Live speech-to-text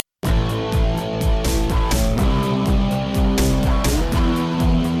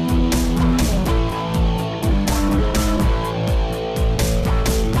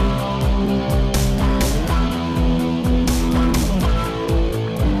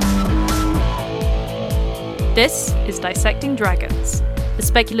This is Dissecting Dragons, the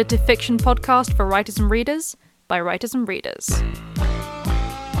speculative fiction podcast for writers and readers by writers and readers.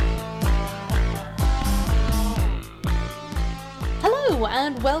 Hello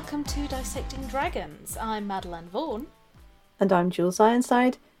and welcome to Dissecting Dragons. I'm Madeline Vaughan. And I'm Jules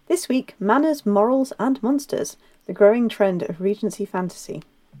Ironside. This week, manners, morals and monsters, the growing trend of Regency fantasy.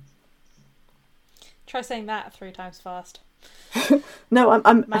 Try saying that 3 times fast. No,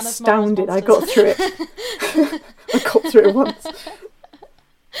 I'm manners, astounded. I got through it. I got through it once.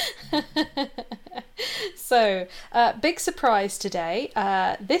 So, big surprise today.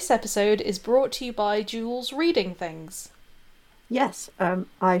 This episode is brought to you by Jules Reading Things. Yes,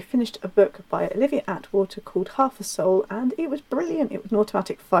 I finished a book by Olivia Atwater called Half a Soul, and it was brilliant. It was an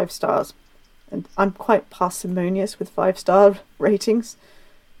automatic 5 stars. And I'm quite parsimonious with 5-star ratings,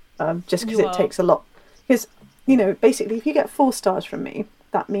 just because it takes a lot. Because, you know, basically, if you get 4 stars from me,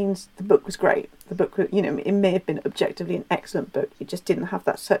 that means the book was great. The book, you know, it may have been objectively an excellent book. It just didn't have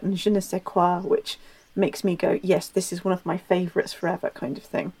that certain je ne sais quoi, which makes me go, yes, this is one of my favourites forever kind of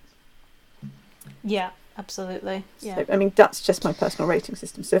thing. Yeah, absolutely. Yeah. So, I mean, that's just my personal rating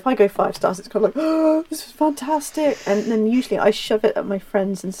system. So if I go 5 stars, it's kind of like, oh, this is fantastic. And then usually I shove it at my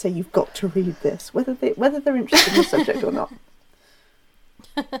friends and say, you've got to read this, whether they're interested in the subject or not.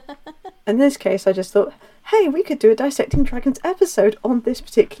 In this case, I just thought, hey, we could do a Dissecting Dragons episode on this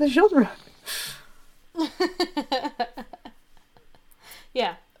particular genre.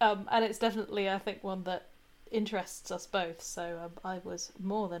 Yeah, and it's definitely, I think, one that interests us both. So I was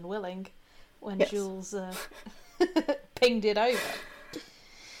more than willing when Jules pinged it over.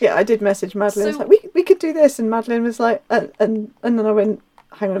 Yeah, I did message Madeline. I was like, we could do this, and Madeline was like, and then I went,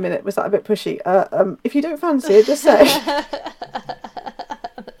 hang on a minute, was that a bit pushy? If you don't fancy it, just say.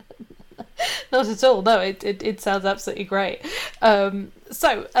 Not at all. No, it sounds absolutely great. Now,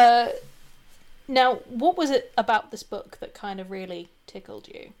 what was it about this book that kind of really tickled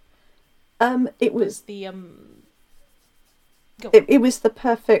you? It was the It was the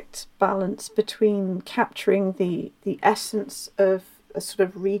perfect balance between capturing the essence of a sort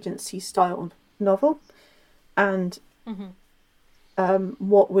of Regency style novel and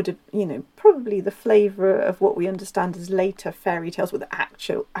what would have, you know, probably the flavour of what we understand as later fairy tales with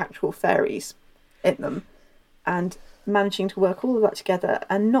actual fairies in them, and managing to work all of that together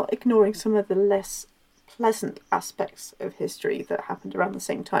and not ignoring some of the less pleasant aspects of history that happened around the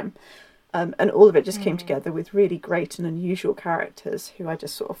same time. And all of it just came together with really great and unusual characters who I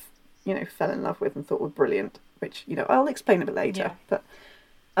just sort of, you know, fell in love with and thought were brilliant, which, you know, I'll explain a bit later. Yeah.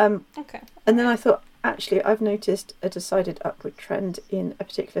 But okay. And then I thought, actually, I've noticed a decided upward trend in a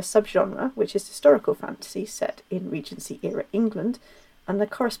particular subgenre, which is historical fantasy set in Regency era England and the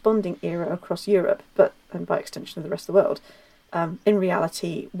corresponding era across Europe, and by extension of the rest of the world. In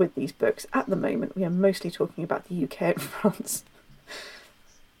reality, with these books, at the moment, we are mostly talking about the UK and France.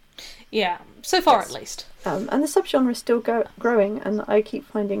 Yeah, so far at least. And the subgenre is still growing, and I keep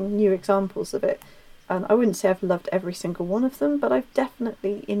finding new examples of it. And I wouldn't say I've loved every single one of them, but I've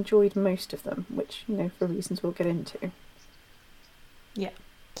definitely enjoyed most of them, which, you know, for reasons we'll get into. Yeah.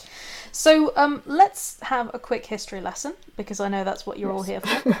 So let's have a quick history lesson, because I know that's what you're all here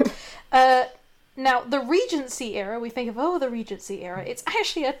for. Now, the Regency era, we think of, the Regency era. It's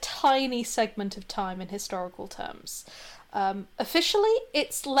actually a tiny segment of time in historical terms. Officially,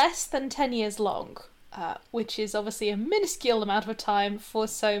 it's less than 10 years long, which is obviously a minuscule amount of time for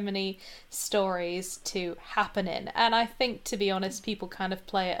so many stories to happen in. And I think, to be honest, people kind of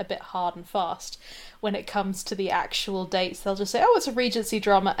play it a bit hard and fast when it comes to the actual dates. They'll just say, it's a Regency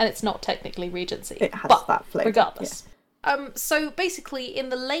drama, and it's not technically Regency. It has that flavour. Regardless. Yeah. So basically, in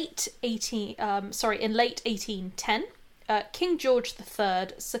late 1810, King George III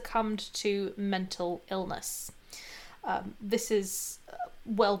succumbed to mental illness. This is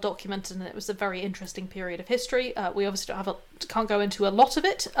well documented, and it was a very interesting period of history. We obviously can't go into a lot of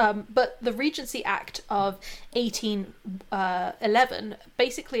it, but the Regency Act of 1811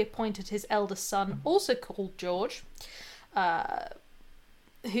 basically appointed his eldest son, also called George,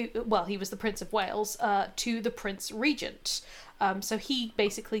 he was the Prince of Wales, to the Prince Regent. So he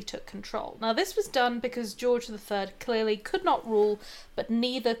basically took control. Now, this was done because George III clearly could not rule, but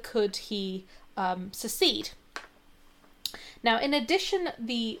neither could he secede. Now, in addition,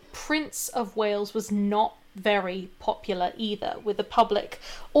 the Prince of Wales was not very popular either with the public,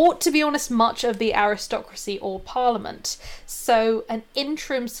 or, to be honest, much of the aristocracy or parliament. So an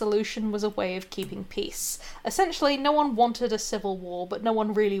interim solution was a way of keeping peace. Essentially, no one wanted a civil war, but no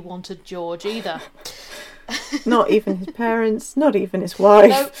one really wanted George either. Not even his parents, not even his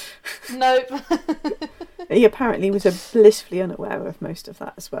wife. Nope. He apparently was blissfully unaware of most of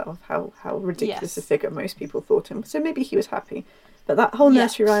that as well, of how ridiculous a figure most people thought him. So maybe he was happy. But that whole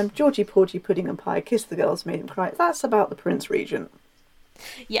nursery rhyme, Georgie Porgy, pudding and pie, kiss the girls, made him cry, that's about the Prince Regent.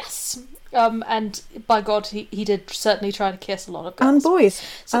 Yes. And by God, he did certainly try to kiss a lot of girls. And boys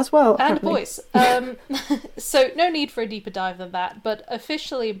as well. Apparently. And boys. So no need for a deeper dive than that, but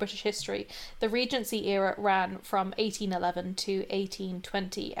officially in British history, the Regency era ran from 1811 to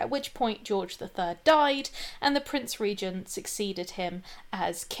 1820, at which point George III died, and the Prince Regent succeeded him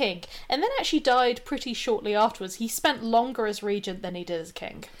as king. And then actually died pretty shortly afterwards. He spent longer as regent than he did as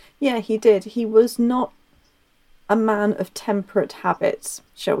king. Yeah, he did. He was not a man of temperate habits,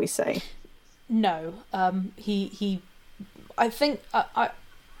 shall we say. No, he I think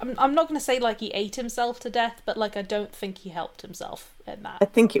I'm not going to say like he ate himself to death, but like I don't think he helped himself in that. I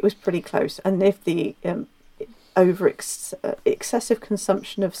think it was pretty close, and if the excessive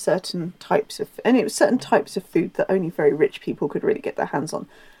consumption of certain types of, and it was certain types of food that only very rich people could really get their hands on.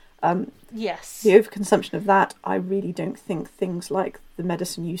 Yes. The overconsumption of that, I really don't think things like the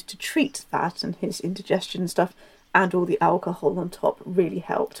medicine used to treat that and his indigestion and stuff, and all the alcohol on top really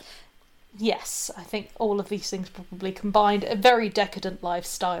helped. Yes, I think all of these things probably combined. A very decadent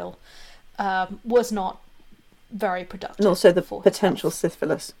lifestyle was not very productive. And also the potential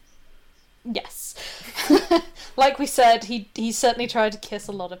syphilis. Yes. Like we said, he certainly tried to kiss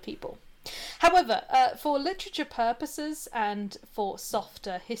a lot of people. However, for literature purposes and for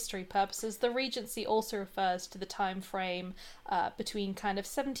softer history purposes, the Regency also refers to the time frame between kind of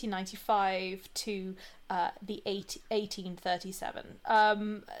 1795 to the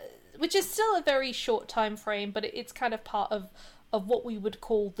 1837, which is still a very short time frame, but it's kind of part of what we would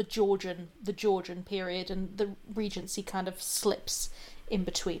call the Georgian period, and the Regency kind of slips in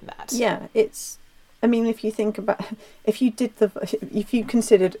between that. Yeah, I mean, if you think about, if you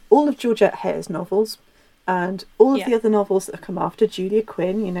considered all of Georgette Heye's novels and all of the other novels that have come after, Julia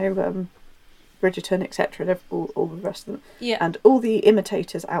Quinn, Bridgerton, etc., all the rest of them, and all the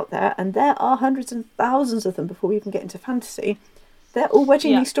imitators out there, and there are hundreds and thousands of them before we even get into fantasy, they're all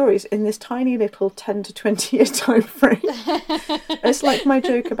wedging these stories in this tiny little 10 to 20 year time frame. It's like my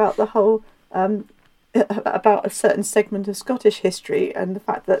joke about the whole about a certain segment of Scottish history, and the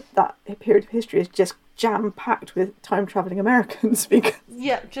fact that period of history is just jam packed with time travelling Americans. Because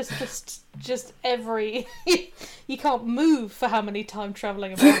just every you can't move for how many time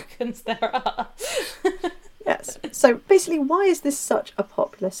travelling Americans there are. Yes. So basically, why is this such a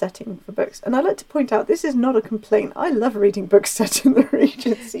popular setting for books? And I like to point out, this is not a complaint. I love reading books set in the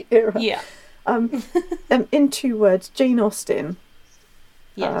Regency era. Yeah. In 2 words, Jane Austen.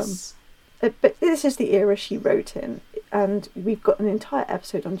 Yes. But this is the era she wrote in, and we've got an entire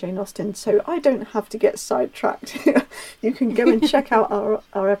episode on Jane Austen, so I don't have to get sidetracked here. You can go and check out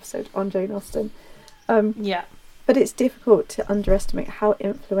our episode on Jane Austen. But it's difficult to underestimate how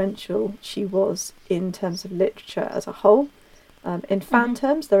influential she was in terms of literature as a whole. In fan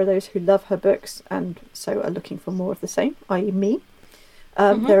terms, there are those who love her books and so are looking for more of the same, i.e. me.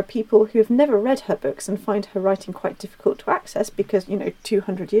 There are people who have never read her books and find her writing quite difficult to access because,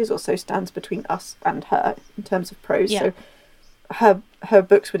 200 years or so stands between us and her in terms of prose. So her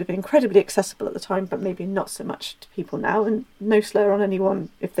books would have been incredibly accessible at the time, but maybe not so much to people now, and no slur on anyone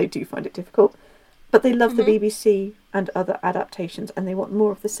if they do find it difficult. But they love the BBC and other adaptations, and they want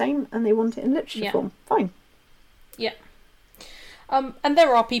more of the same, and they want it in literature form. Fine. Yeah. And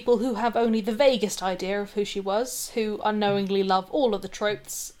there are people who have only the vaguest idea of who she was, who unknowingly love all of the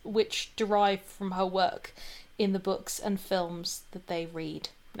tropes which derive from her work in the books and films that they read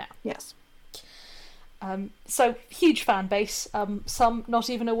now. Yes. So, huge fan base, some not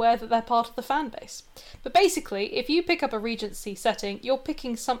even aware that they're part of the fan base. But basically, if you pick up a Regency setting, you're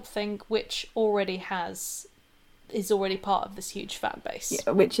picking something which is already part of this huge fan base.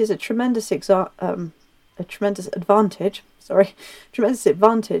 Yeah, which is a tremendous advantage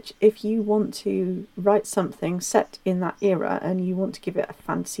if you want to write something set in that era and you want to give it a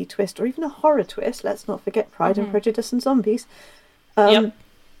fantasy twist or even a horror twist. Let's not forget Pride and Prejudice and zombies. And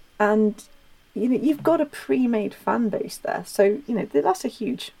you've got a pre-made fan base there, so that's a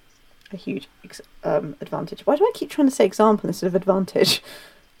huge advantage. Why do I keep trying to say example instead of advantage?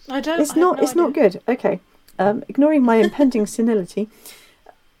 I don't. It's not good. Okay, ignoring my impending senility.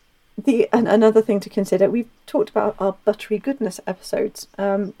 Another thing to consider, we've talked about our buttery goodness episodes.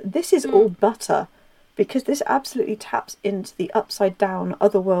 This is all butter, because this absolutely taps into the upside down,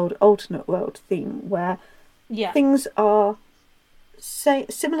 otherworld, alternate world theme, where things are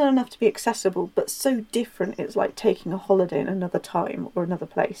similar enough to be accessible, but so different it's like taking a holiday in another time or another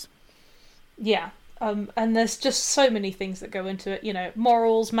place. Yeah. And there's just so many things that go into it, you know,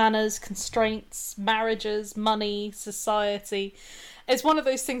 morals, manners, constraints, marriages, money, society. It's one of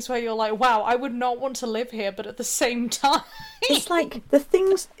those things where you're like, wow, I would not want to live here, but at the same time... It's like the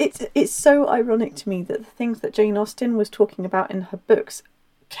things... It's so ironic to me that the things that Jane Austen was talking about in her books,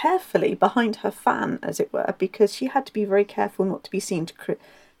 carefully behind her fan, as it were, because she had to be very careful not to be seen to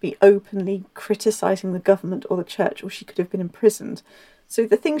be openly criticising the government or the church, or she could have been imprisoned. So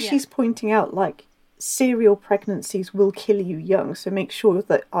the things she's pointing out, like serial pregnancies will kill you young, so make sure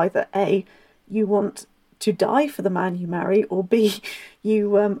that either A, you want to die for the man you marry, or B,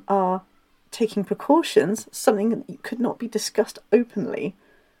 you are taking precautions, something that could not be discussed openly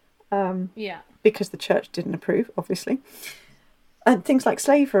because the church didn't approve, obviously. And things like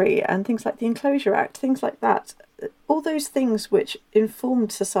slavery and things like the Enclosure Act, things like that, all those things which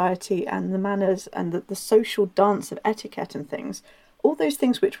informed society and the manners and the social dance of etiquette and things, all those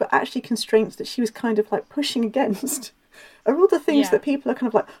things which were actually constraints that she was kind of like pushing against, are all the things that people are kind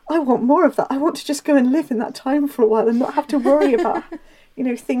of like, I want more of that. I want to just go and live in that time for a while and not have to worry about, you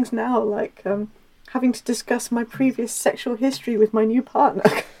know, things now like having to discuss my previous sexual history with my new partner.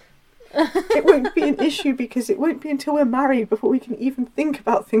 It won't be an issue because it won't be until we're married before we can even think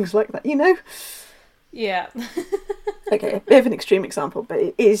about things like that, you know? Yeah. Okay, a bit of an extreme example, but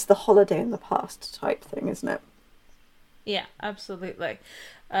it is the holiday in the past type thing, isn't it? Yeah, absolutely.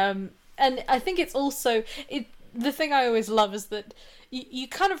 And I think it's also... the thing I always love is that you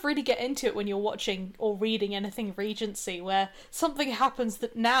kind of really get into it when you're watching or reading anything Regency, where something happens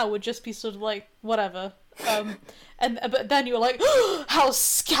that now would just be sort of like, whatever. But then you're like, oh, how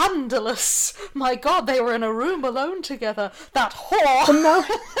scandalous! My God, they were in a room alone together. That whore! And now,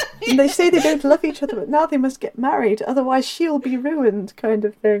 and they say they don't love each other, but now they must get married, otherwise she'll be ruined, kind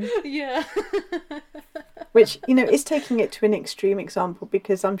of thing. Yeah. Which, you know, is taking it to an extreme example,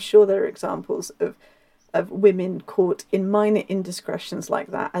 because I'm sure there are examples of women caught in minor indiscretions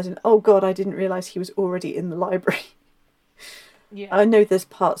like that, as in, oh God, I didn't realise he was already in the library. Yeah. I know there's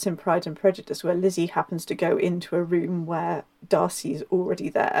parts in Pride and Prejudice where Lizzie happens to go into a room where Darcy's already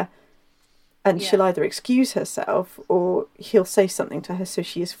there, and she'll either excuse herself or he'll say something to her, so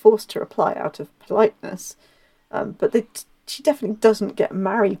she is forced to reply out of politeness. But she definitely doesn't get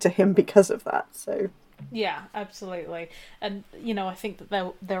married to him because of that. So yeah, absolutely. And, you know, I think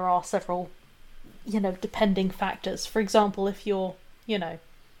that there are several, you know, depending factors. For example, if you're, you know,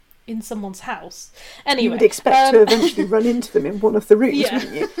 in someone's house. Anyway, you would expect to eventually run into them in one of the rooms,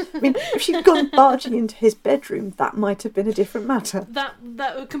 wouldn't you? I mean, if she'd gone barging into his bedroom, that might have been a different matter. That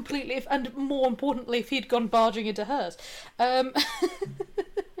would completely, and more importantly, if he'd gone barging into hers.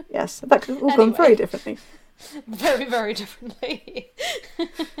 Yes, that could have all gone very differently. Very, very differently.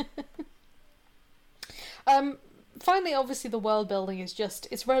 Finally, obviously, the world building is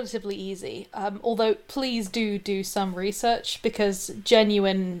it's relatively easy. Although, please do some research, because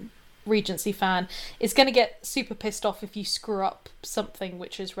genuine Regency fan is going to get super pissed off if you screw up something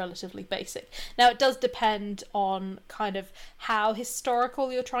which is relatively basic. Now, it does depend on kind of how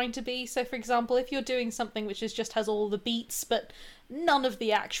historical you're trying to be. So, for example, if you're doing something which just has all the beats, but none of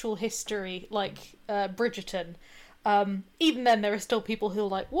the actual history, like Bridgerton, even then there are still people who are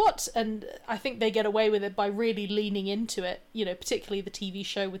like, what? And I think they get away with it by really leaning into it, you know, particularly the TV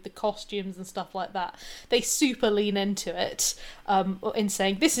show with the costumes and stuff like that. They super lean into it in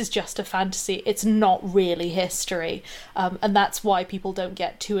saying, this is just a fantasy, it's not really history. And that's why people don't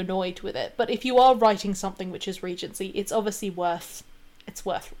get too annoyed with it. But if you are writing something which is Regency, it's obviously worth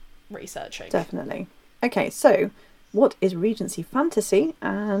researching. Definitely. Okay, so what is Regency fantasy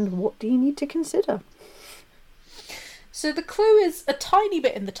and what do you need to consider? So the clue is a tiny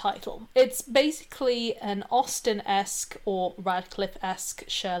bit in the title. It's basically an Austen-esque or Radcliffe-esque,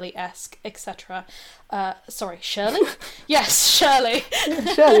 Shirley-esque, etc. Sorry, Shirley? Yes, Shirley.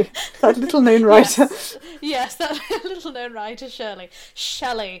 Yeah, Shirley, that little-known writer. Yes, that little-known writer, Shirley.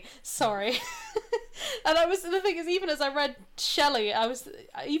 Shelley, sorry. And the thing is, even as I read Shelley,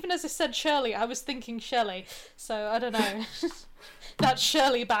 even as I said Shirley, I was thinking Shelley. So, I don't know. That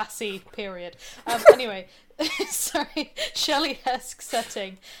Shirley Bassey period. Anyway... Sorry, Shelley-esque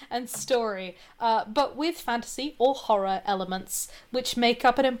setting and story, but with fantasy or horror elements which make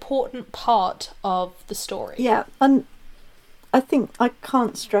up an important part of the story. Yeah, and I think I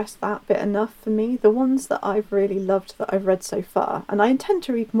can't stress that bit enough for me. The ones that I've really loved that I've read so far, and I intend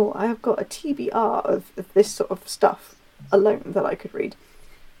to read more, I have got a TBR of this sort of stuff alone that I could read.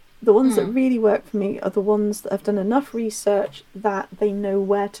 The ones that really work for me are the ones that have done enough research that they know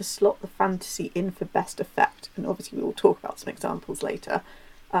where to slot the fantasy in for best effect. And obviously we will talk about some examples later.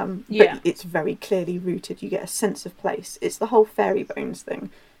 But it's very clearly rooted. You get a sense of place. It's the whole fairy bones thing.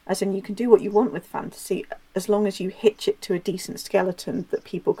 As in, you can do what you want with fantasy as long as you hitch it to a decent skeleton that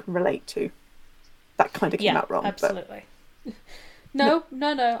people can relate to. That kind of came out wrong. Absolutely. But... No.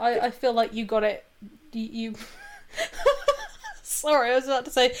 I feel like you got it. You... Sorry, I was about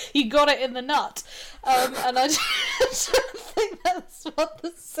to say you got it in the nut, and I just don't think that's what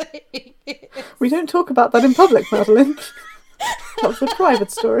the saying is. We don't talk about that in public, Madeline. That was a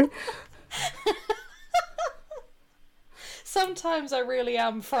private story. Sometimes I really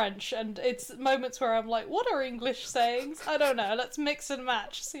am French, and it's moments where I'm like, what are English sayings? I don't know, let's mix and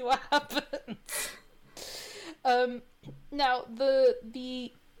match, see what happens. Now,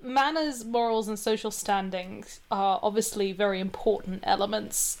 the manners, morals, and social standings are obviously very important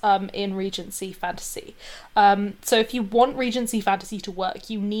elements in Regency fantasy. So if you want Regency fantasy to work,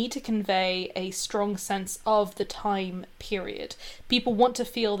 you need to convey a strong sense of the time period. People want to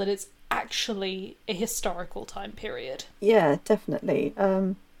feel that it's actually a historical time period. Yeah, definitely.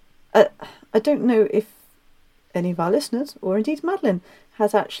 I don't know if any of our listeners, or indeed Madeline,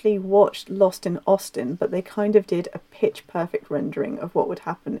 has actually watched Lost in Austin, but they kind of did a pitch-perfect rendering of what would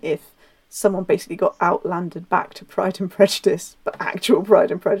happen if someone basically got outlanded back to Pride and Prejudice, but actual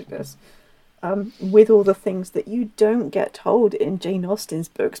Pride and Prejudice, with all the things that you don't get told in Jane Austen's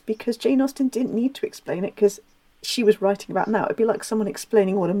books, because Jane Austen didn't need to explain it, because she was writing about now. It'd be like someone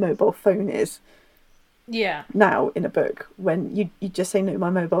explaining what a mobile phone is. Yeah. Now in a book, when you just say, no,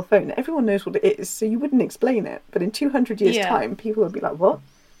 my mobile phone, everyone knows what it is, so you wouldn't explain it. But in 200 years' time, people would be like, what?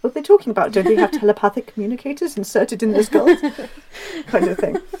 What are they talking about? Do they have telepathic communicators inserted in their skulls? Kind of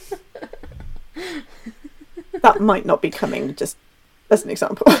thing. That might not be coming, just as an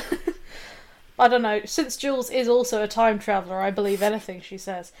example. I don't know. Since Jules is also a time traveller, I believe anything she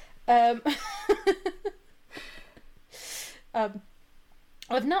says.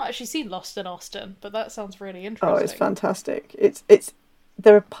 I've not actually seen Lost in Austin, but that sounds really interesting. Oh, it's fantastic. It's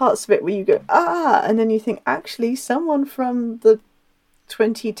there are parts of it where you go, and then you think, actually, someone from the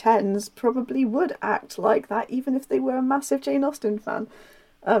 2010s probably would act like that, even if they were a massive Jane Austen fan.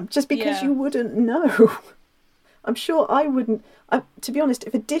 Just because you wouldn't know. I'm sure I wouldn't. To be honest,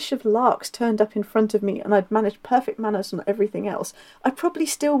 if a dish of larks turned up in front of me and I'd managed perfect manners and everything else, I probably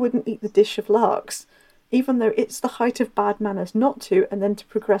still wouldn't eat the dish of larks. Even though it's the height of bad manners not to, and then to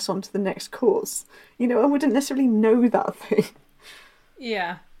progress on to the next course. You know, I wouldn't necessarily know that thing.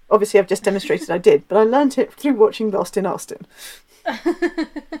 Yeah. Obviously, I've just demonstrated I did, but I learnt it through watching Lost in Austin.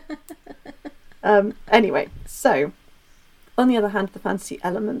 Anyway, so, on the other hand, the fantasy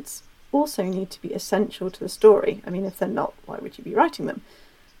elements also need to be essential to the story. I mean, if they're not, why would you be writing them?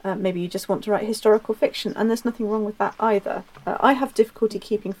 Maybe you just want to write historical fiction, and there's nothing wrong with that either. I have difficulty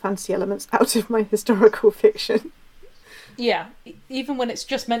keeping fantasy elements out of my historical fiction. Yeah, even when it's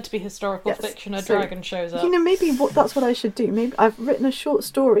just meant to be historical fiction, a dragon shows up. You know, maybe that's what I should do. Maybe I've written a short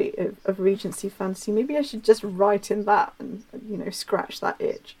story of Regency fantasy. Maybe I should just write in that and, you know, scratch that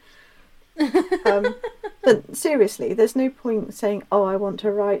itch. But seriously, there's no point saying, oh, I want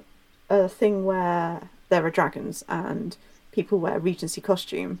to write a thing where there are dragons and people wear Regency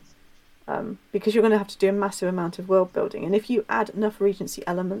costume, because you're going to have to do a massive amount of world building, and if you add enough Regency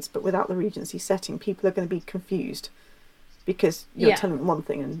elements but without the Regency setting, people are going to be confused because you're telling them one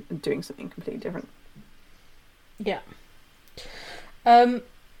thing and doing something completely different. Yeah. You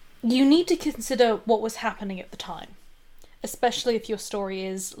need to consider what was happening at the time, especially if your story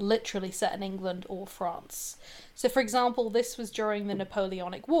is literally set in England or France. So, for example, this was during the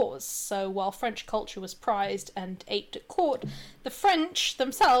Napoleonic Wars, so while French culture was prized and aped at court, the French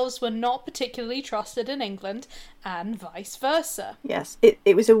themselves were not particularly trusted in England, and vice versa. Yes,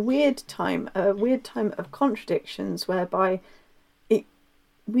 it was a weird time of contradictions, whereby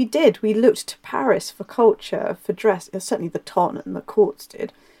we looked to Paris for culture, for dress, certainly the ton and the courts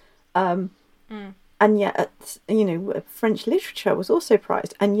did, and yet, you know, French literature was also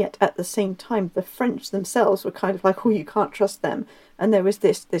prized, and yet at the same time, the French themselves were kind of like, oh, you can't trust them. And there was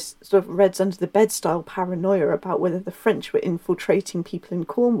this sort of Reds under the bed style paranoia about whether the French were infiltrating people in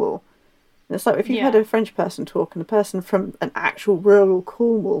Cornwall. And it's like, if you had a French person talk and a person from an actual rural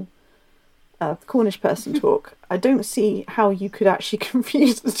Cornwall, Cornish person talk, I don't see how you could actually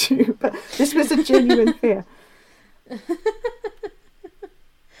confuse the two, but this was a genuine fear.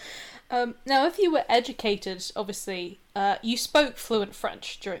 Now, if you were educated, obviously, you spoke fluent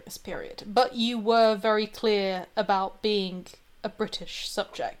French during this period, but you were very clear about being a British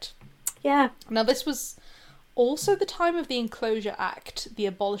subject. Yeah. Now, this was also the time of the Enclosure Act, the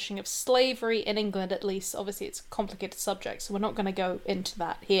abolishing of slavery in England at least. Obviously it's a complicated subject, so we're not going to go into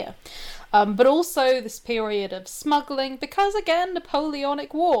that here. But also this period of smuggling, because again,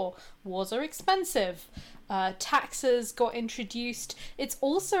 Napoleonic War. Wars are expensive. Taxes got introduced. It's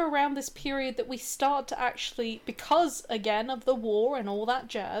also around this period that we start to actually, because again of the war and all that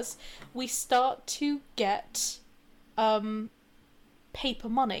jazz, we start to get paper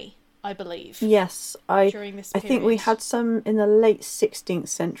money, I believe. Yes, during this I think we had some in the late 16th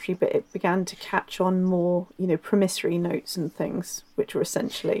century, but it began to catch on more, promissory notes and things, which were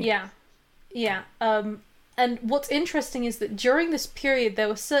essentially... Yeah. And what's interesting is that during this period there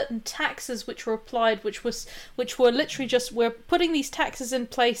were certain taxes which were applied, which were literally just, we're putting these taxes in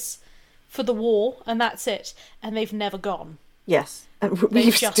place for the war, and that's it. And they've never gone. Yes, and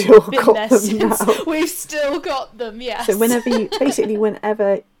we've still got them now. We've still got them, yes. So whenever you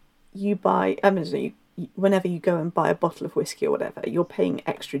buy, whenever you go and buy a bottle of whiskey or whatever, you're paying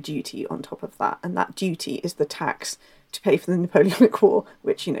extra duty on top of that, and that duty is the tax to pay for the Napoleonic War,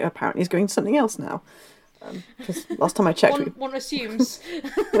 which apparently is going to something else now. Because last time I checked, one assumes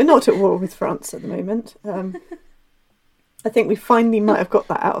we're not at war with France at the moment. I think we finally might have got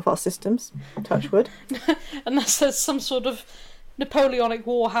that out of our systems. Touch wood. Unless there's some sort of Napoleonic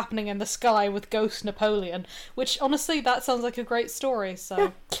War happening in the sky with Ghost Napoleon, which honestly, that sounds like a great story.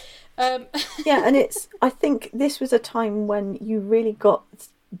 So, yeah, and I think this was a time when you really got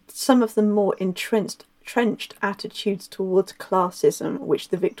some of the more entrenched attitudes towards classism, which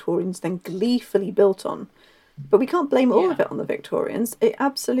the Victorians then gleefully built on. But we can't blame all of it on the Victorians. It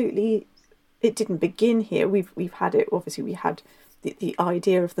didn't begin here. We've had it. Obviously, we had the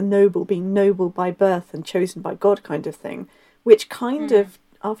idea of the noble being noble by birth and chosen by God kind of thing, which kind of,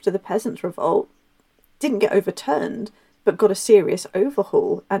 after the Peasants' Revolt, didn't get overturned, but got a serious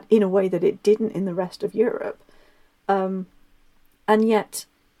overhaul, and in a way that it didn't in the rest of Europe. And yet,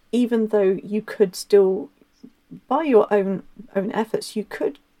 even though you could still, by your own efforts, you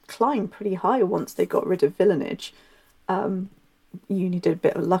could climb pretty high once they got rid of villenage. You needed a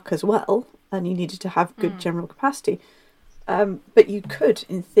bit of luck as well, and you needed to have good general capacity. But you could,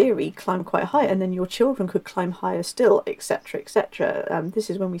 in theory, climb quite high, and then your children could climb higher still, etc., etc. This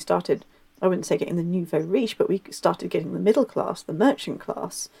is when we started, I wouldn't say getting the nouveau riche, but we started getting the middle class, the merchant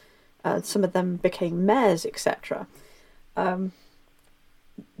class. Some of them became mayors, etc. The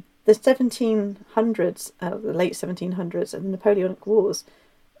 1700s, the late 1700s, and the Napoleonic Wars,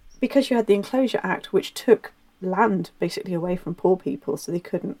 because you had the Enclosure Act, which took land basically away from poor people, so they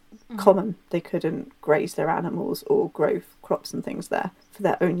couldn't they couldn't graze their animals or grow crops and things there for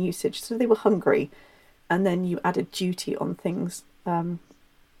their own usage, so they were hungry. And then you added duty on things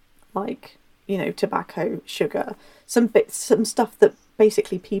like tobacco, sugar, some stuff that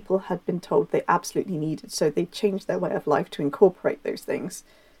basically people had been told they absolutely needed, so they changed their way of life to incorporate those things.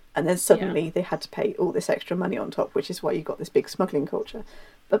 And then suddenly they had to pay all this extra money on top, which is why you got this big smuggling culture.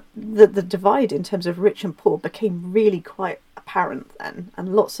 But the divide in terms of rich and poor became really quite apparent then,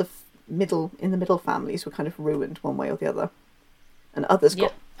 and lots of in the middle families were kind of ruined one way or the other, and others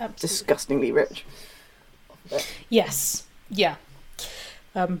got disgustingly rich. Yes, yeah.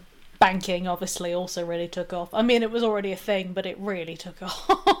 Banking obviously also really took off. I mean, it was already a thing, but it really took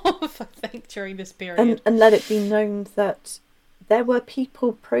off, I think, during this period. And let it be known that there were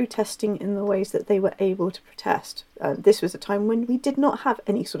people protesting in the ways that they were able to protest. This was a time when we did not have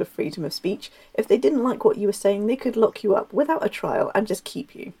any sort of freedom of speech. If they didn't like what you were saying, they could lock you up without a trial and just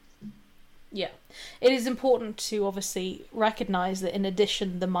keep you. Yeah. It is important to obviously recognise that in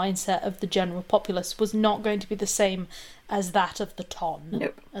addition, the mindset of the general populace was not going to be the same as that of the ton,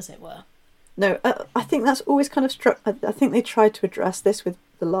 as it were. No, I think that's always kind of struck. I think they tried to address this with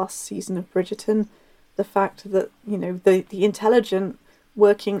the last season of Bridgerton. The fact that, the intelligent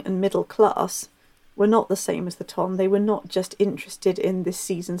working and middle class were not the same as the ton. They were not just interested in this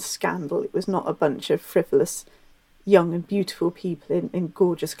season's scandal. It was not a bunch of frivolous, young and beautiful people in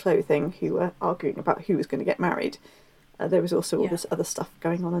gorgeous clothing who were arguing about who was going to get married. There was also all this other stuff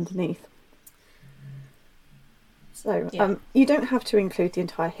going on underneath. So you don't have to include the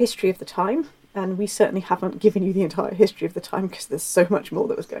entire history of the time, and we certainly haven't given you the entire history of the time because there's so much more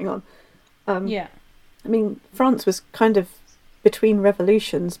that was going on. I mean, France was kind of between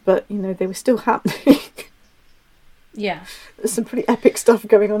revolutions, but, they were still happening. Yeah. There's some pretty epic stuff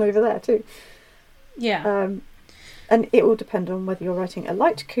going on over there, too. Yeah. And it will depend on whether you're writing a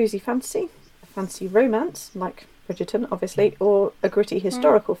light, cosy fantasy, a fantasy romance, like Bridgerton, obviously, or a gritty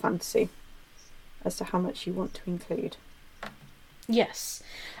historical fantasy, as to how much you want to include. Yes.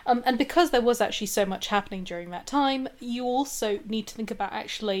 And because there was actually so much happening during that time, you also need to think about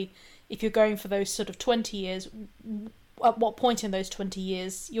actually, if you're going for those sort of 20 years, at what point in those 20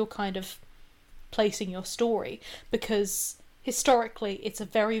 years you're kind of placing your story. Because historically, it's a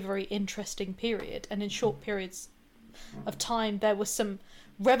very, very interesting period. And in short periods of time, there were some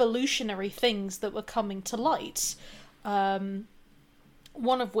revolutionary things that were coming to light. One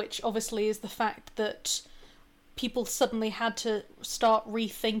of which, obviously, is the fact that people suddenly had to start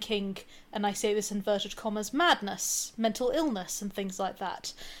rethinking, and I say this in inverted commas, madness, mental illness, and things like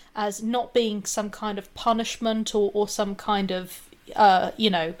that, as not being some kind of punishment or some kind of,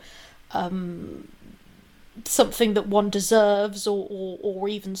 something that one deserves or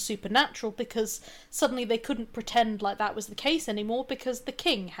even supernatural, because suddenly they couldn't pretend like that was the case anymore because the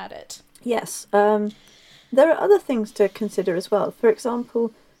king had it. Yes. There are other things to consider as well. For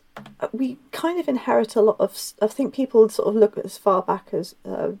example, we kind of inherit a lot of... I think people sort of look as far back as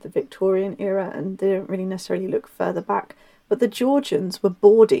the Victorian era, and they don't really necessarily look further back. But the Georgians were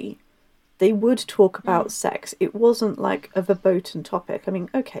bawdy. They would talk about sex. It wasn't like a verboten topic. I mean,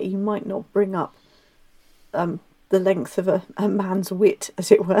 okay, you might not bring up the length of a man's wit, as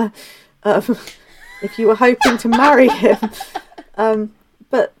it were, if you were hoping to marry him.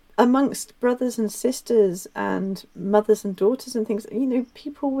 But amongst brothers and sisters and mothers and daughters and things,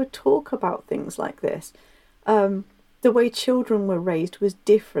 people would talk about things like this. The way children were raised was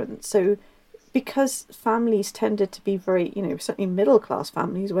different. So because families tended to be very, certainly middle-class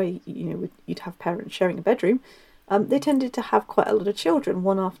families where, you'd have parents sharing a bedroom, they tended to have quite a lot of children,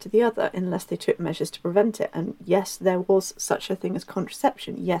 one after the other, unless they took measures to prevent it. And yes, there was such a thing as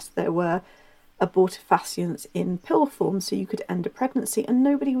contraception. Yes, there were abortifacients in pill form, so you could end a pregnancy, and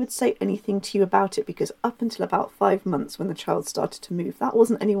nobody would say anything to you about it, because up until about 5 months, when the child started to move, that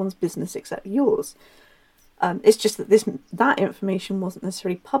wasn't anyone's business except yours. It's just that that information wasn't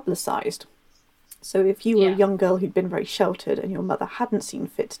necessarily publicised. So if you were a young girl who'd been very sheltered and your mother hadn't seen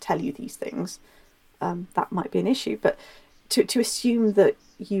fit to tell you these things, that might be an issue. But to assume that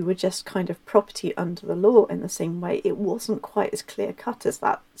you were just kind of property under the law in the same way, it wasn't quite as clear cut as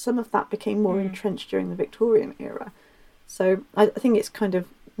that. Some of that became more entrenched during the Victorian era. So I think it's kind of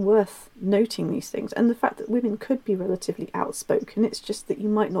worth noting these things, and the fact that women could be relatively outspoken. It's just that you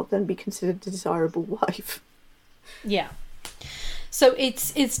might not then be considered a desirable wife. Yeah. So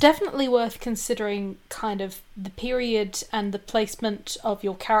it's definitely worth considering kind of the period and the placement of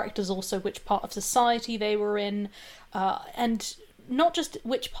your characters, also which part of society they were in, and not just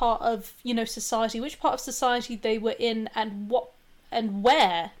which part of society, which part of society they were in, and what and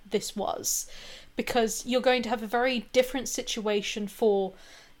where this was, because you're going to have a very different situation for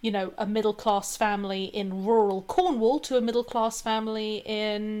a middle class family in rural Cornwall to a middle class family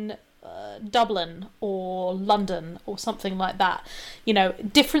in Dublin or London or something like that.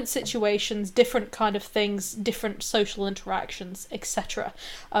 Different situations, different kind of things, different social interactions, etc.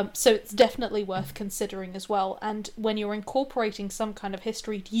 So it's definitely worth considering as well. And when you're incorporating some kind of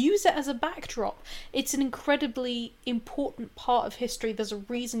history, use it as a backdrop. It's an incredibly important part of history. There's a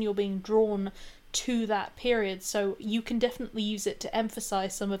reason you're being drawn to that period, so you can definitely use it to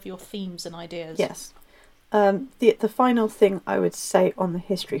emphasize some of your themes and ideas. Yes. The final thing I would say on the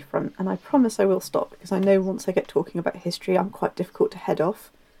history front, and I promise I will stop, because I know once I get talking about history I'm quite difficult to head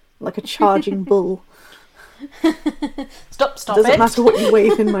off, like a charging bull. Stop it doesn't matter what you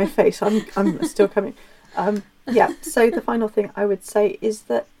wave in my face, I'm still coming. So the final thing I would say is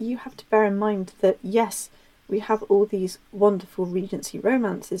that you have to bear in mind that yes, we have all these wonderful Regency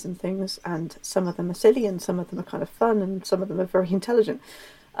romances and things, and some of them are silly and some of them are kind of fun and some of them are very intelligent.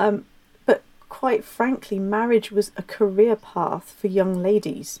 But quite frankly, marriage was a career path for young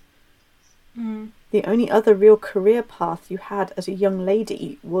ladies. The only other real career path you had as a young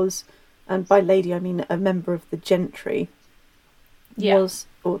lady was, and by lady I mean a member of the gentry,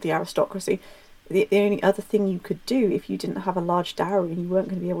 or the aristocracy. The only other thing you could do if you didn't have a large dowry and you weren't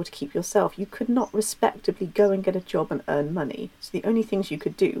going to be able to keep yourself, you could not respectably go and get a job and earn money. So the only things you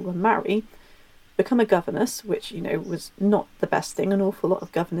could do were marry, become a governess, which, was not the best thing. An awful lot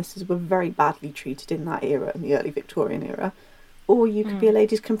of governesses were very badly treated in that era, in the early Victorian era. Or you could be a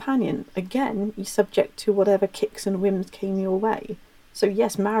lady's companion. Again, you're subject to whatever kicks and whims came your way. So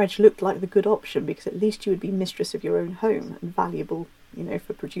yes, marriage looked like the good option, because at least you would be mistress of your own home and valuable,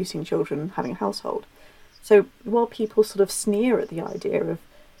 for producing children and having a household. So while people sort of sneer at the idea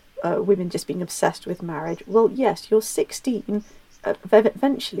of women just being obsessed with marriage, well, yes, you're 16.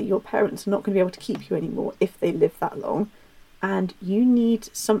 Eventually your parents are not going to be able to keep you anymore if they live that long, and you need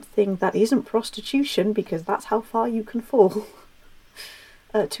something that isn't prostitution, because that's how far you can fall,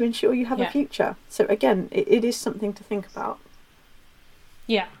 to ensure you have a future. So again, it is something to think about.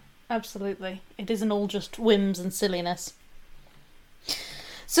 Yeah, absolutely. It isn't all just whims and silliness.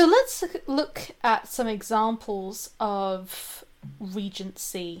 So let's look at some examples of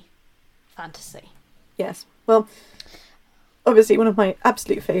Regency fantasy. Yes. Well, obviously one of my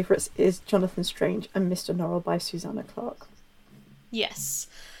absolute favourites is Jonathan Strange and Mr. Norrell by Susanna Clarke. Yes.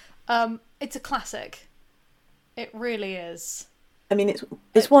 It's a classic. It really is. I mean,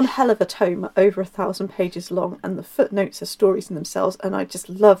 it's one hell of a tome, over 1,000 pages long, and the footnotes are stories in themselves, and I just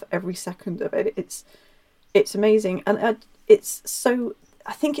love every second of it. It's amazing, and it's so...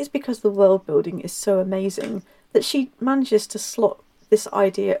 I think it's because the world building is so amazing that she manages to slot this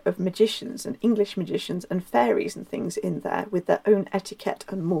idea of magicians and English magicians and fairies and things in there with their own etiquette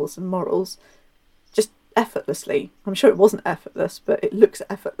and mores and morals just effortlessly. I'm sure it wasn't effortless, but it looks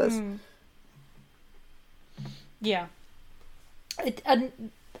effortless. Yeah.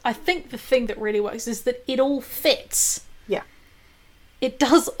 And I think the thing that really works is that it all fits. Yeah. It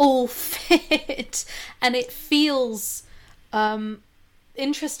does all fit. And it feels...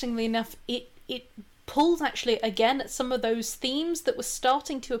 interestingly enough, it pulls actually again at some of those themes that were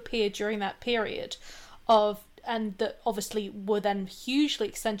starting to appear during that period and that obviously were then hugely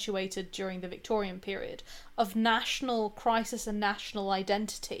accentuated during the Victorian period of national crisis and national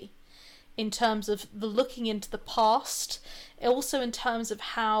identity, in terms of the looking into the past, also in terms of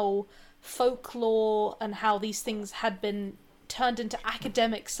how folklore and how these things had been turned into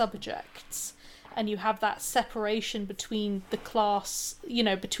academic subjects. And you have that separation between the class,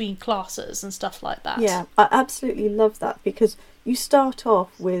 between classes and stuff like that. Yeah, I absolutely love that, because you start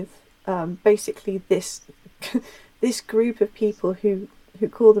off with basically this this group of people who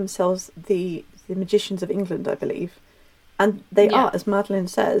call themselves the Magicians of England, I believe. And they are, as Madeline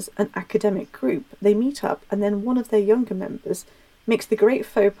says, an academic group. They meet up, and then one of their younger members makes the great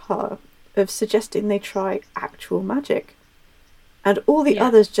faux pas of suggesting they try actual magic. And all the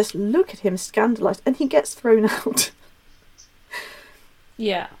others just look at him scandalised, and he gets thrown out.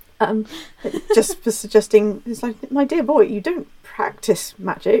 Yeah. Just for suggesting, it's like, my dear boy, you don't practice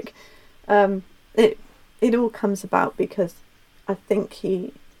magic. It all comes about because I think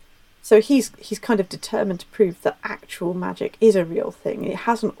he's kind of determined to prove that actual magic is a real thing. It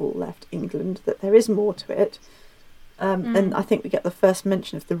hasn't all left England, that there is more to it. And I think we get the first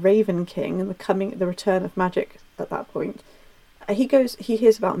mention of the Raven King and the return of magic at that point. He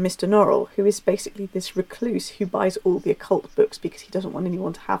hears about Mr. Norrell, who is basically this recluse who buys all the occult books because he doesn't want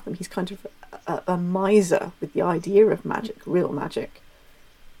anyone to have them. He's kind of a miser with the idea of magic, real magic.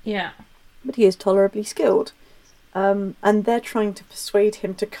 Yeah. But he is tolerably skilled. And they're trying to persuade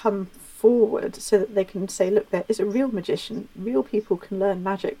him to come forward so that they can say, look, there is a real magician, real people can learn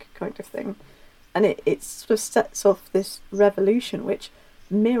magic, kind of thing. And it sort of sets off this revolution, which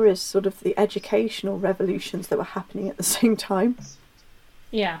mirrors sort of the educational revolutions that were happening at the same time.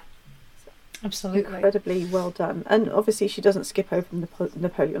 Yeah, absolutely. Incredibly well done. And obviously she doesn't skip over the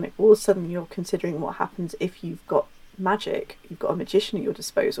Napoleonic Wars. Suddenly you're considering what happens if you've got magic, you've got a magician at your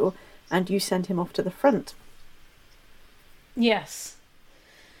disposal, and you send him off to the front. Yes.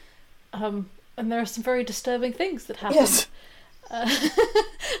 And there are some very disturbing things that happen. Yes.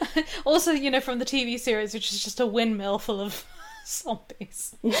 Also, from the TV series, which is just a windmill full of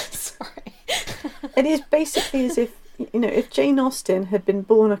zombies. Yes. Sorry. It is basically as if, if Jane Austen had been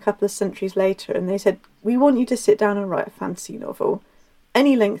born a couple of centuries later and they said, we want you to sit down and write a fantasy novel,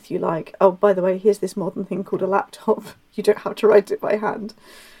 any length you like. Oh, by the way, here's this modern thing called a laptop. You don't have to write it by hand.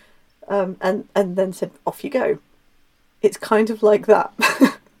 And then said, off you go. It's kind of like that.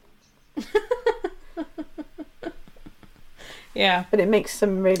 Yeah. But it makes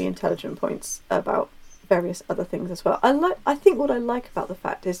some really intelligent points about various other things as well. I think what I like about the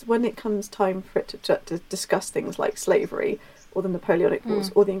fact is when it comes time for it to discuss things like slavery or the Napoleonic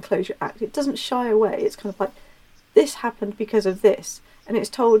Wars or the Enclosure Act, it doesn't shy away. It's kind of like, this happened because of this, and it's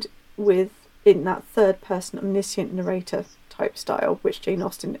told in that third person omniscient narrator type style, which Jane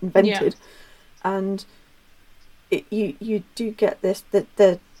Austen invented. Yeah. And you do get this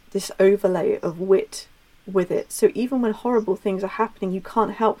overlay of wit with it. So even when horrible things are happening, you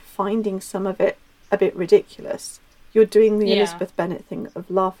can't help finding some of it a bit ridiculous. You're doing the Elizabeth Bennet thing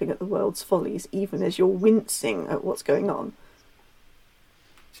of laughing at the world's follies, even as you're wincing at what's going on.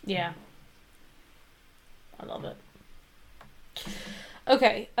 Yeah. I love it.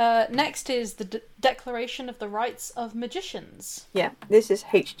 Okay, next is the Declaration of the Rights of Magicians. Yeah, this is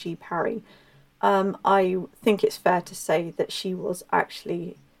H.G. Parry. I think it's fair to say that she was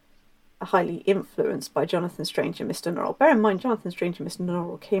actually highly influenced by Jonathan Strange and Mr. Norrell. Bear in mind, Jonathan Strange and Mr.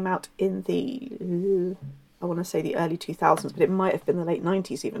 Norrell came out in the early 2000s, but it might have been the late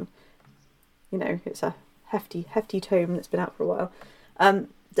 90s even. It's a hefty tome that's been out for a while.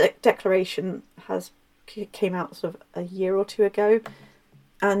 The Declaration came out sort of a year or two ago,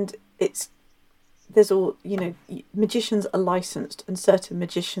 and there's all, magicians are licensed, and certain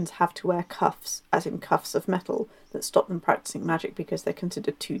magicians have to wear cuffs, as in cuffs of metal, that stop them practicing magic because they're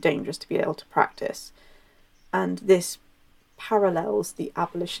considered too dangerous to be able to practice. And this parallels the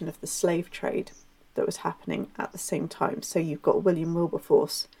abolition of the slave trade that was happening at the same time. So you've got William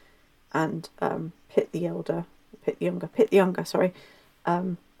Wilberforce and Pitt the Younger,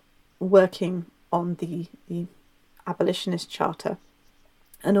 working on the abolitionist charter,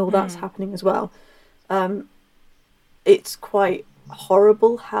 and all that's happening as well. It's quite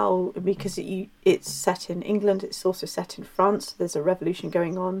horrible because it's set in England, it's also set in France. There's a revolution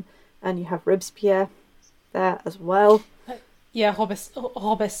going on, and you have Robespierre there as well. Yeah,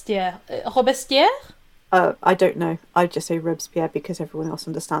 Robespierre. Robespierre? I don't know. I just say Robespierre because everyone else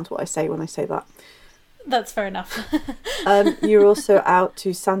understands what I say when I say that. That's fair enough. You're also out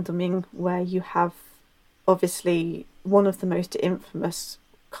to Saint-Domingue, where you have obviously one of the most infamous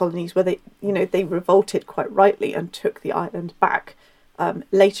colonies where they revolted quite rightly and took the island back.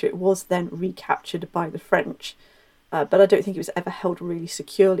 Later it was then recaptured by the French, but I don't think it was ever held really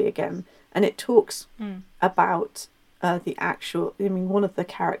securely again. And it talks about the actual, one of the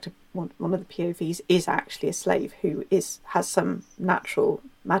POVs is actually a slave who has some natural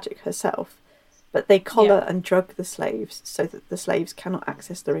magic herself, but they collar and drug the slaves so that the slaves cannot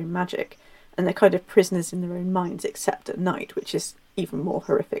access their own magic, and they're kind of prisoners in their own minds except at night, which is even more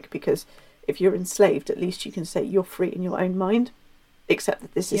horrific, because if you're enslaved, at least you can say you're free in your own mind, except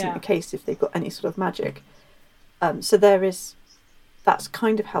that this isn't the case if they've got any sort of magic. So that's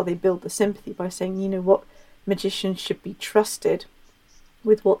kind of how they build the sympathy, by saying, magicians should be trusted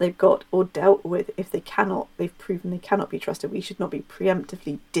with what they've got, or dealt with if they've proven they cannot be trusted. We should not be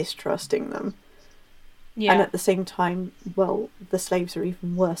preemptively distrusting them. Yeah. And at the same time, the slaves are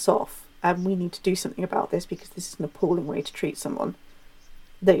even worse off, and we need to do something about this because this is an appalling way to treat someone.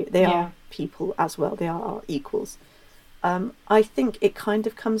 They are people as well. They are our equals. I think it kind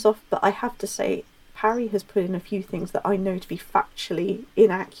of comes off, but I have to say, Parry has put in a few things that I know to be factually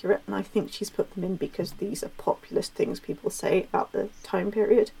inaccurate, and I think she's put them in because these are populist things people say about the time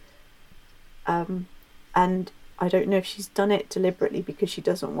period. And I don't know if she's done it deliberately because she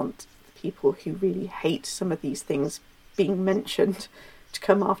doesn't want the people who really hate some of these things being mentioned to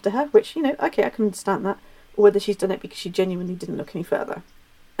come after her, which, okay, I can understand that, or whether she's done it because she genuinely didn't look any further.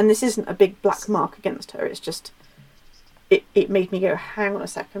 And this isn't a big black mark against her, it's just, it made me go, hang on a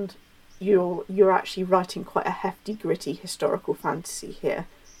second, you're actually writing quite a hefty, gritty historical fantasy here,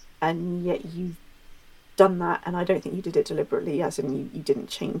 and yet you've done that, and I don't think you did it deliberately, as in you didn't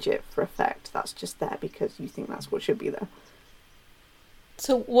change it for effect. That's just there because you think that's what should be there.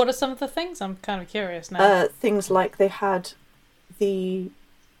 So what are some of the things? I'm kind of curious now. Things like they had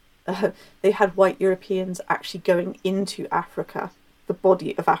white Europeans actually going into Africa, the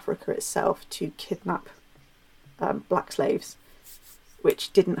body of Africa itself, to kidnap black slaves,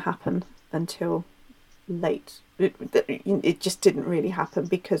 which didn't happen until late. It just didn't really happen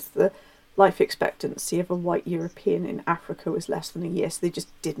because the life expectancy of a white European in Africa was less than a year, so they just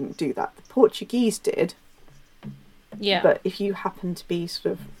didn't do that. The Portuguese did. Yeah. But if you happen to be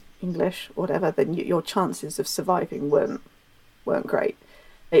sort of English or whatever, then your chances of surviving weren't great.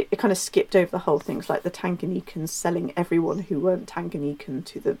 It kind of skipped over the whole things like the Tanganyikans selling everyone who weren't Tanganyikan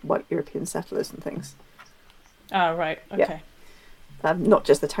to the white European settlers and things. Oh, right. Okay. Yeah. Not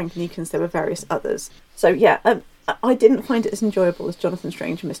just the Tanganyikans, there were various others. So, I didn't find it as enjoyable as Jonathan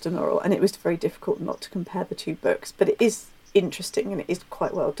Strange and Mr. Norrell, and it was very difficult not to compare the two books, but it is interesting and it is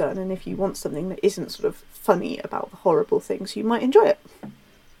quite well done, and if you want something that isn't sort of funny about the horrible things, you might enjoy it.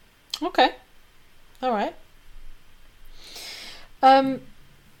 Okay. All right.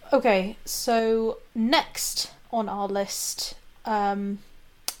 Okay, so next on our list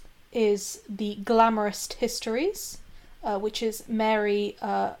is the Glamorist Histories, which is Mary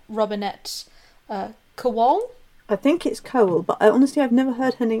Robinette Kowal. I think it's Kowal, but honestly I've never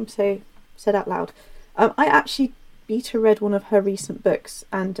heard her name said out loud. I actually beta read one of her recent books,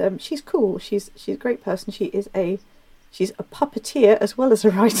 and she's cool. She's a great person. She's a puppeteer as well as a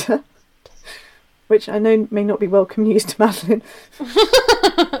writer, which I know may not be welcome news to Madeline.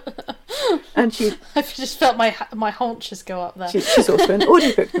 And I've just felt my haunches go up there. She's also an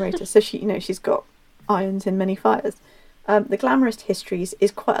audiobook narrator, so she's got irons in many fires. The Glamorist Histories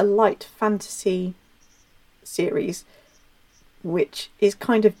is quite a light fantasy series, which is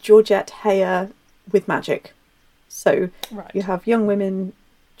kind of Georgette Heyer with magic. So You have young women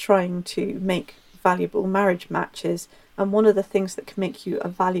trying to make valuable marriage matches, and one of the things that can make you a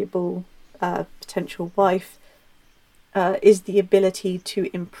valuable potential wife is the ability to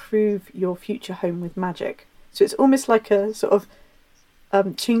improve your future home with magic. So it's almost like a sort of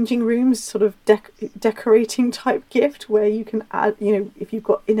changing rooms, sort of decorating type gift, where you can add, if you've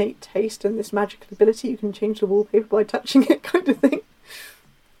got innate taste and this magical ability, you can change the wallpaper by touching it, kind of thing.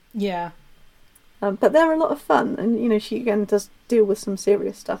 Yeah. But they're a lot of fun, and she again does deal with some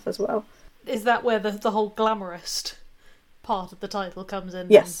serious stuff as well. Is that where the whole glamorist part of the title comes in?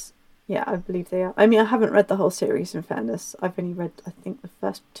 Yes. Yeah, I believe they are. I mean, I haven't read the whole series, in fairness. I've only read, I think, the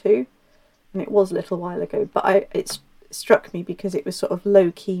first 2, and it was a little while ago. But it struck me because it was sort of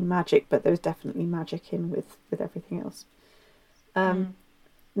low-key magic, but there was definitely magic in with everything else.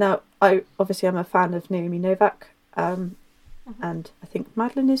 Now, I'm a fan of Naomi Novak, and I think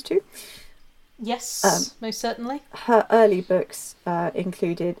Madeline is too. Yes, most certainly. Her early books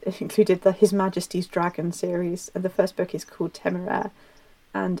included the His Majesty's Dragon series, and the first book is called Temeraire,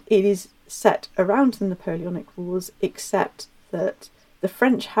 and it is set around the Napoleonic Wars, except that the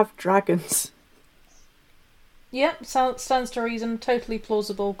French have dragons. Yep, stands to reason, totally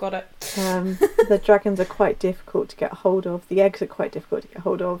plausible, got it. The dragons are quite difficult to get hold of, the eggs are quite difficult to get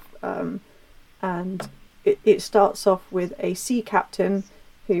hold of, and it starts off with a sea captain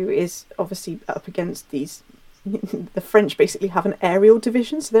who is obviously up against these. The French basically have an aerial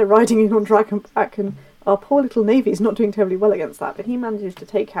division, so they're riding in on dragonback, and our poor little navy is not doing terribly well against that, but he manages to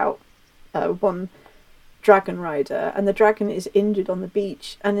take out one dragon rider, and the dragon is injured on the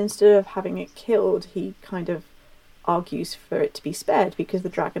beach, and instead of having it killed, he kind of argues for it to be spared because the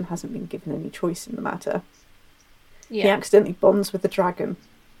dragon hasn't been given any choice in the matter. Yeah. He accidentally bonds with the dragon,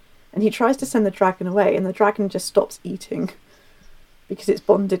 and he tries to send the dragon away, and the dragon just stops eating because it's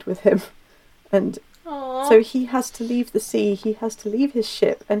bonded with him. And Aww. So he has to leave the sea, he has to leave his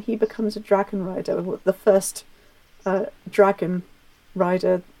ship, and he becomes a dragon rider, the first dragon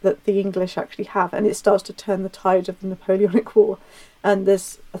rider that the English actually have, and it starts to turn the tide of the Napoleonic War. And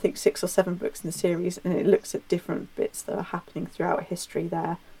there's, I think, 6 or 7 books in the series, and it looks at different bits that are happening throughout history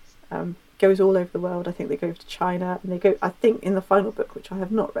there. Goes all over the world. I think they go over to China, and they go, I think in the final book, which I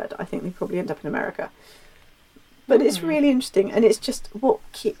have not read, I think they probably end up in America. But it's really interesting, and it's just what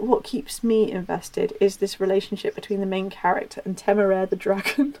keeps me invested is this relationship between the main character and Temeraire the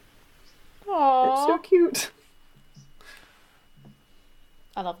dragon. Aww. It's so cute.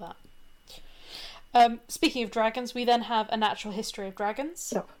 I love that. Speaking of dragons, we then have A Natural History of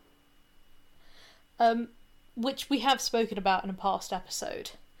Dragons. Yep. Which we have spoken about in a past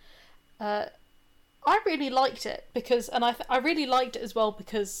episode. I really liked it because, and I really liked it as well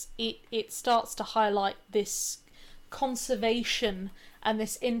because it starts to highlight this conservation and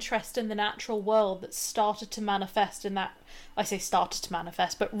this interest in the natural world that started to manifest in that. I say started to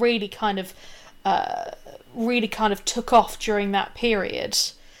manifest, but really kind of took off during that period,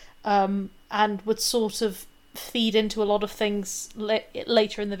 and would sort of feed into a lot of things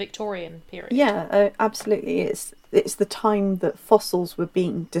later in the Victorian period. Yeah, absolutely. It's the time that fossils were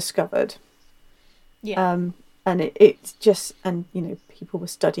being discovered. Yeah. And it's just, and people were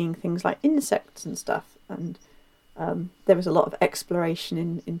studying things like insects and stuff, and there was a lot of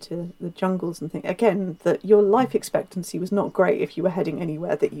exploration into the jungles and things. Again, that your life expectancy was not great if you were heading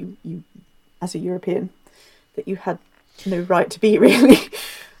anywhere that you as a European, that you had no right to be, really.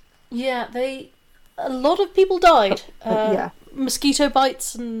 Yeah, a lot of people died. Yeah. Mosquito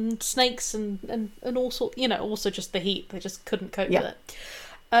bites and snakes and all sorts, also just the heat. They just couldn't cope with it.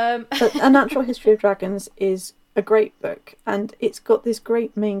 But A Natural History of Dragons is a great book, and it's got this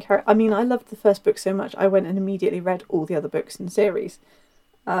great main character. I mean, I loved the first book so much, I went and immediately read all the other books in the series.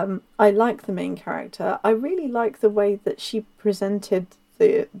 I like the main character. I really like the way that she presented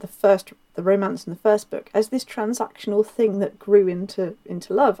the romance in the first book as this transactional thing that grew into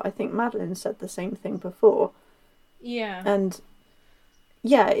love. I think Madeline said the same thing before. Yeah. And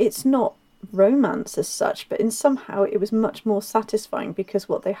yeah, it's not romance as such, but in somehow it was much more satisfying because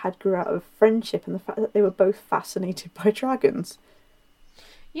what they had grew out of friendship and the fact that they were both fascinated by dragons.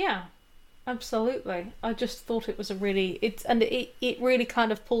 Yeah, absolutely. I just thought it was it really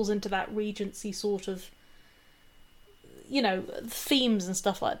kind of pulls into that Regency sort of, themes and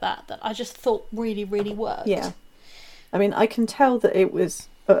stuff like that I just thought really, really worked. Yeah. I mean, I can tell that it was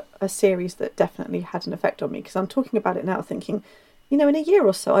a series that definitely had an effect on me, because I'm talking about it now thinking, in a year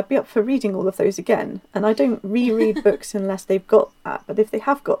or so I'd be up for reading all of those again, and I don't reread books unless they've got that, but if they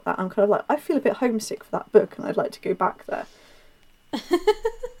have got that, I'm kind of like, I feel a bit homesick for that book and I'd like to go back there.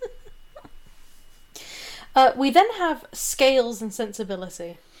 We then have Scales and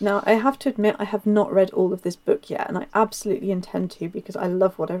Sensibility. Now, I have to admit, I have not read all of this book yet, and I absolutely intend to because I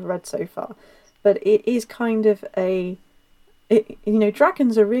love what I've read so far. But it is kind of dragons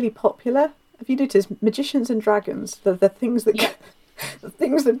are really popular, have you noticed magicians and dragons? The things that the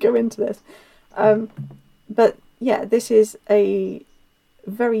things that go into this. But yeah, this is a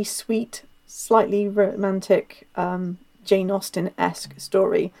very sweet, slightly romantic, Jane Austen-esque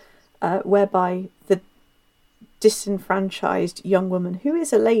story, whereby the disenfranchised young woman, who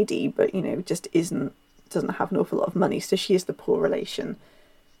is a lady, but just doesn't have an awful lot of money, so she is the poor relation,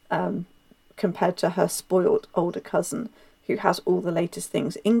 compared to her spoiled older cousin, who has all the latest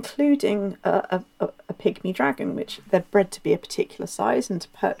things, including a pygmy dragon, which they're bred to be a particular size and to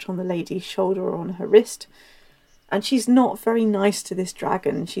perch on the lady's shoulder or on her wrist. And she's not very nice to this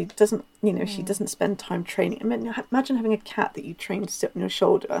dragon. She doesn't, she doesn't spend time training. I mean, imagine having a cat that you train to sit on your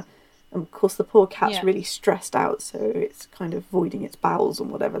shoulder. And of course, the poor cat's really stressed out, so it's kind of voiding its bowels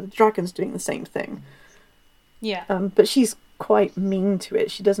and whatever. The dragon's doing the same thing. Yeah. But she's quite mean to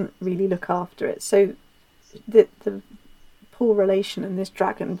it. She doesn't really look after it. So the poor relation and this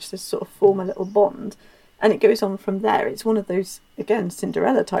dragon just sort of form a little bond. And it goes on from there. It's one of those, again,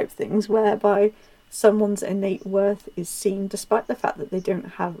 Cinderella type things, whereby someone's innate worth is seen despite the fact that they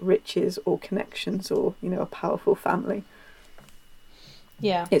don't have riches or connections or, a powerful family.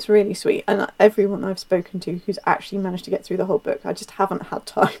 Yeah. It's really sweet. And everyone I've spoken to who's actually managed to get through the whole book, I just haven't had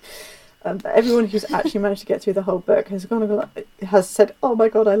time. But everyone who's actually managed to get through the whole book has said, "Oh my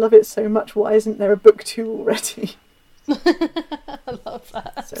God, I love it so much. Why isn't there a book 2 already?" I love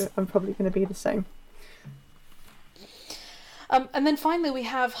that. So I'm probably going to be the same. And then finally we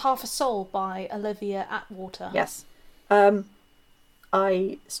have Half a Soul by Olivia Atwater. Yes.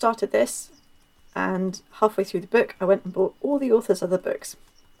 I started this, and halfway through the book I went and bought all the author's other books.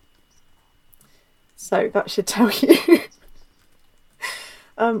 So that should tell you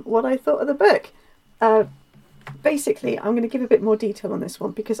what I thought of the book. Basically, I'm going to give a bit more detail on this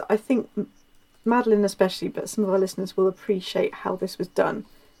one because I think Madeline especially, but some of our listeners will appreciate how this was done.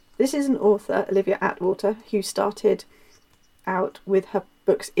 This is an author, Olivia Atwater, who started out with her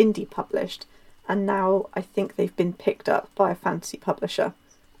books indie published, and now I think they've been picked up by a fantasy publisher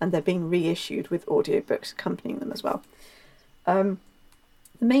and they're being reissued with audiobooks accompanying them as well. The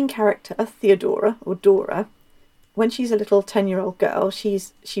main character, Theodora, or Dora, when she's a little 10-year-old girl, she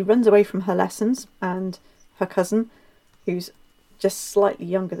runs away from her lessons and her cousin, who's just slightly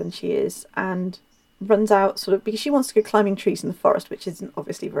younger than she is, and runs out sort of because she wants to go climbing trees in the forest, which isn't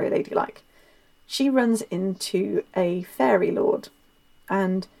obviously very ladylike. She runs into a fairy lord,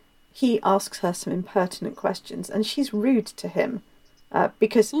 and he asks her some impertinent questions, and she's rude to him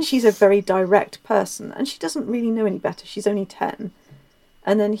because she's a very direct person, and she doesn't really know any better. She's only 10.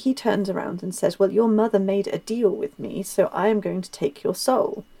 And then he turns around and says, "Well, your mother made a deal with me, so I am going to take your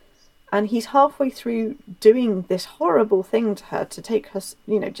soul." And he's halfway through doing this horrible thing to her to take her,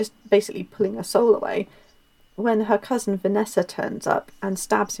 just basically pulling her soul away, when her cousin Vanessa turns up and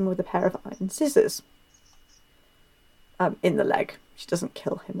stabs him with a pair of iron scissors in the leg. She doesn't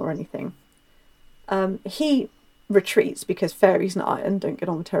kill him or anything. He retreats because fairies and iron don't get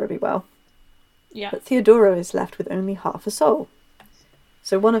on terribly well. Yeah. But Theodora is left with only half a soul.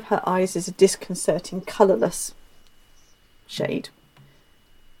 So one of her eyes is a disconcerting, colourless shade.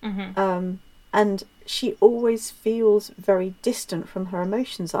 Mm-hmm. And she always feels very distant from her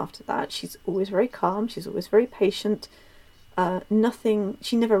emotions after that. She's always very calm. She's always very patient.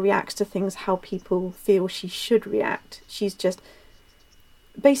 She never reacts to things how people feel she should react. She's just...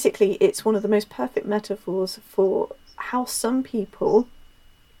 Basically, it's one of the most perfect metaphors for how some people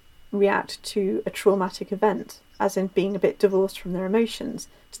react to a traumatic event, as in being a bit divorced from their emotions,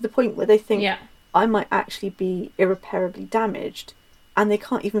 to the point where they think, I might actually be irreparably damaged, and they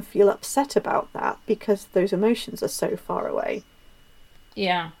can't even feel upset about that because those emotions are so far away.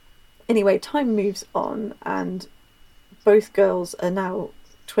 Yeah. Anyway, time moves on, and both girls are now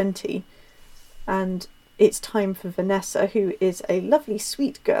 20, and it's time for Vanessa, who is a lovely,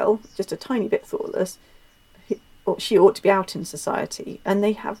 sweet girl, just a tiny bit thoughtless. She ought to be out in society, and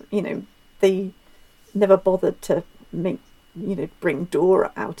they have, they never bothered to bring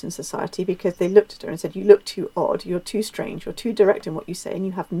Dora out in society because they looked at her and said, "You look too odd, you're too strange, you're too direct in what you say, and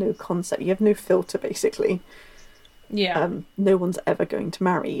you have no concept, you have no filter, basically. Yeah. No one's ever going to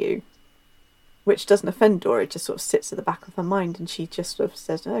marry you." Which doesn't offend Dora, it just sort of sits at the back of her mind, and she just sort of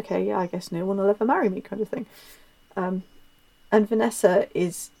says, "Okay, yeah, I guess no one will ever marry me," kind of thing. And Vanessa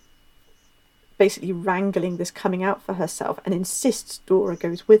is basically wrangling this coming out for herself and insists Dora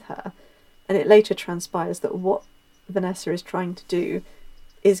goes with her. And it later transpires that what Vanessa is trying to do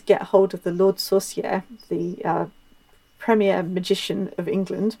is get hold of the Lord Saucier, the premier magician of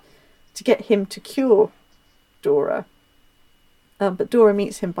England, to get him to cure Dora. But Dora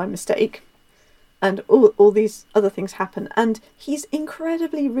meets him by mistake, and all these other things happen, and he's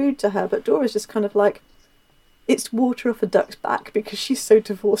incredibly rude to her, but Dora's just kind of like, it's water off a duck's back because she's so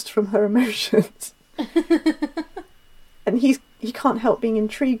divorced from her emotions. And he can't help being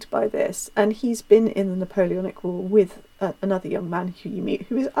intrigued by this, and he's been in the Napoleonic War with another young man who you meet,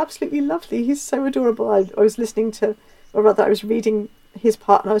 who is absolutely lovely. He's so adorable. I was listening to, or rather I was reading his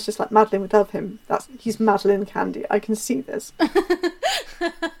part, and I was just like, Madeline would love him. He's Madeline Candy. I can see this.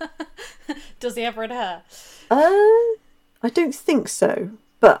 Does he have red hair? I don't think so,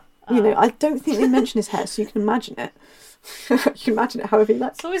 but you know, I don't think they mention his hair, so you can imagine it. You can imagine it however you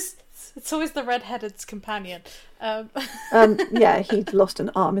like. It's always the red-headed's companion. Yeah, he'd lost an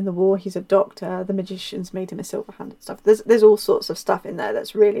arm in the war. He's a doctor. The magicians made him a silver hand and stuff. There's all sorts of stuff in there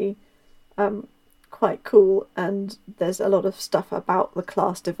that's really quite cool, and there's a lot of stuff about the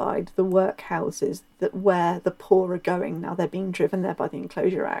class divide, the workhouses, that where the poor are going now. They're being driven there by the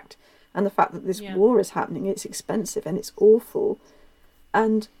Enclosure Act, and the fact that this war is happening. It's expensive and it's awful,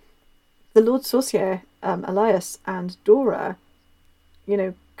 and the Lord Sorcier, Elias and Dora, you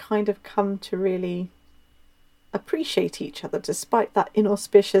know, kind of come to really appreciate each other despite that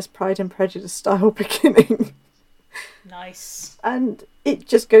inauspicious Pride and Prejudice style beginning. Nice. And it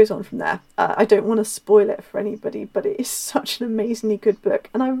just goes on from there. I don't want to spoil it for anybody, but it is such an amazingly good book,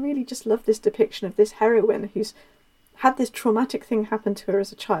 and I really just love this depiction of this heroine who's had this traumatic thing happen to her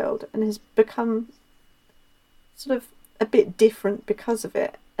as a child and has become sort of a bit different because of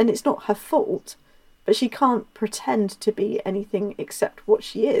it, and it's not her fault. But she can't pretend to be anything except what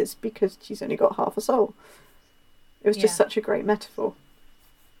she is because she's only got half a soul. It was just such a great metaphor.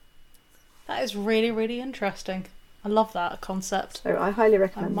 That is really, really interesting. I love that concept. So I highly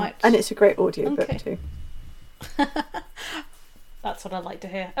recommend it. And it's a great audiobook too. That's what I like to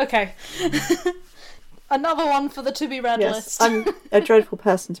hear. Okay. Another one for the to-be-read list. I'm a dreadful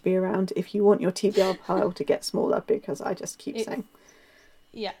person to be around if you want your TBR pile to get smaller, because I just keep saying...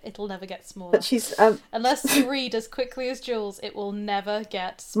 Yeah, it'll never get smaller. But she's unless you read as quickly as Jules, it will never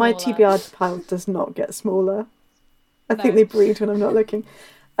get smaller. My TBR pile does not get smaller. I think they breed when I'm not looking.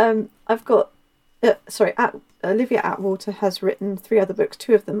 I've got Olivia Atwater has written 3 other books.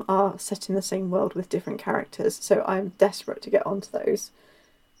 2 of them are set in the same world with different characters, so I'm desperate to get onto those.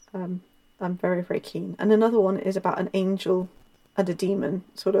 I'm very, very keen. And another one is about an angel and a demon,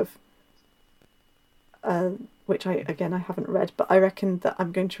 sort of. Which I haven't read, but I reckon that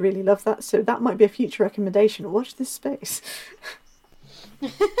I'm going to really love that, so that might be a future recommendation. Watch this space.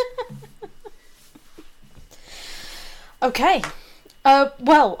 Okay.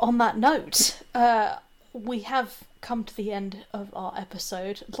 Well, on that note, we have come to the end of our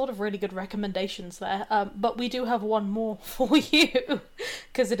episode. A lot of really good recommendations there, but we do have one more for you,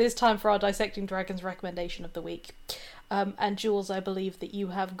 because it is time for our Dissecting Dragons recommendation of the week. And Jules, I believe that you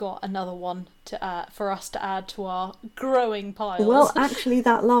have got another one for us to add to our growing piles. Well, actually,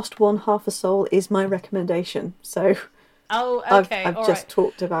 that last one, Half a Soul, is my recommendation. So, okay, I've just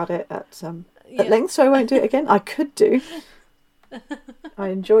talked about it at length, so I won't do it again. I could do. I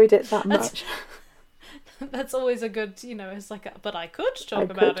enjoyed it that much. That's always a good, it's like, but I could talk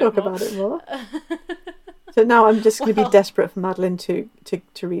about it more. So now I'm just going to be desperate for Madeline to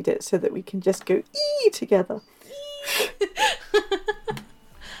read it so that we can just go together.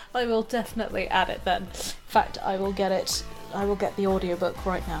 I will definitely add it then. In fact, I will get the audiobook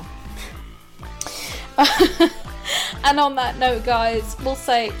right now. And on that note, guys, we'll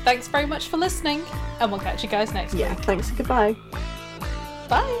say thanks very much for listening, and we'll catch you guys next week. Thanks. Goodbye.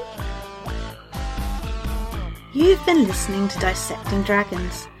 Bye. You've been listening to Dissecting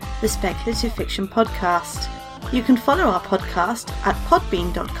Dragons, the speculative fiction podcast. You can follow our podcast at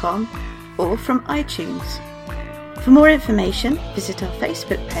podbean.com or from iTunes. For more information, visit our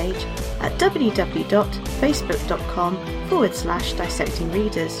Facebook page at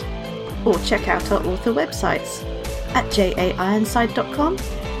www.facebook.com/dissectingreaders, or check out our author websites at jaironside.com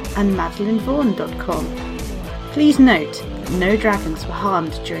and madeleinevaughan.com. Please note that no dragons were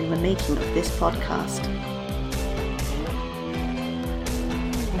harmed during the making of this podcast.